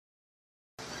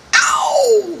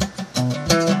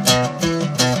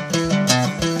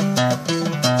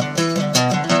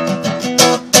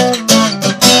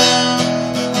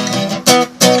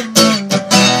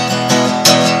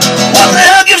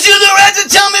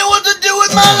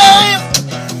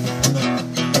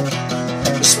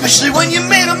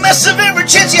mess of every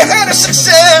chance you had of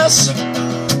success.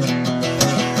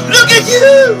 Look at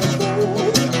you,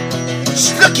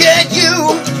 just look at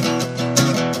you.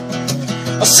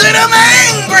 I said I'm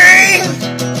angry,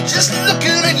 just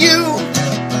looking at you.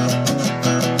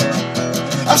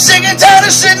 I'm sick and tired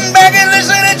of sitting back and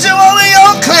listening to all of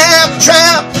your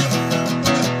claptrap.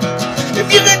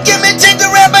 If you could give me, take the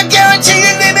rap, I guarantee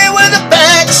you leave me with a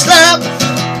back slap.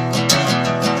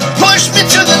 Push me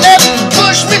to the left,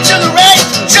 push me to the right,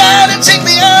 try to take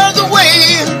me out of the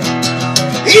way.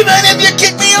 Even if you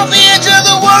kick me off the edge of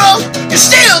the world, you're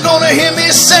still gonna hear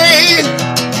me say,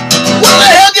 what the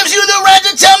hell gives you the right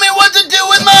to tell me what to do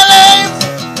with my life?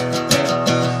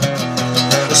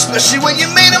 Especially when you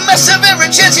made a mess of every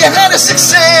chance you had of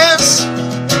success.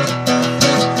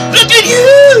 Look at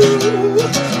you,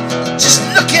 just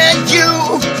look at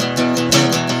you.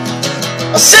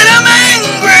 I said I'm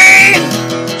angry,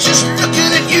 just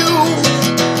looking at you.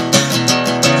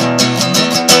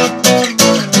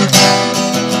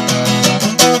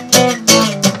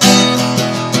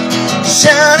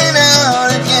 Shouting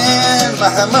out again,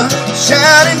 mama,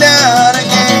 shouting out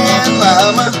again,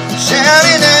 mama,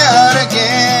 shouting out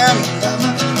again, mama,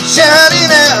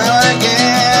 shouting out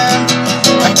again.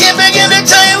 I can't begin to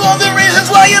tell you all the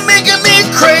reasons why you're making me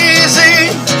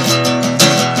crazy.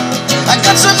 I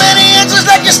got so many answers,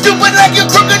 like you're stupid, like you're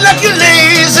crooked, like you're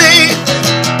lazy.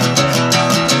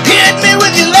 Hit me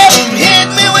with your left, hit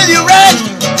me with your right,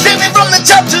 take me from the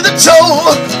top to the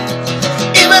toe.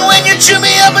 Even when you chew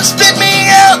me up and spit me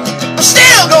out, I'm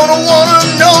still gonna wanna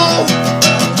know,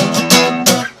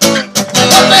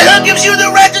 what the hell gives you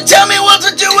the right to tell me what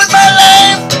to do with my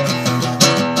life?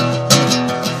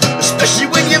 Especially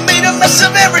when you made a mess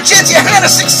of every chance you had of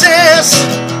success.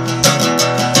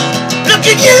 Look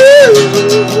at you,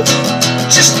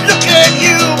 just look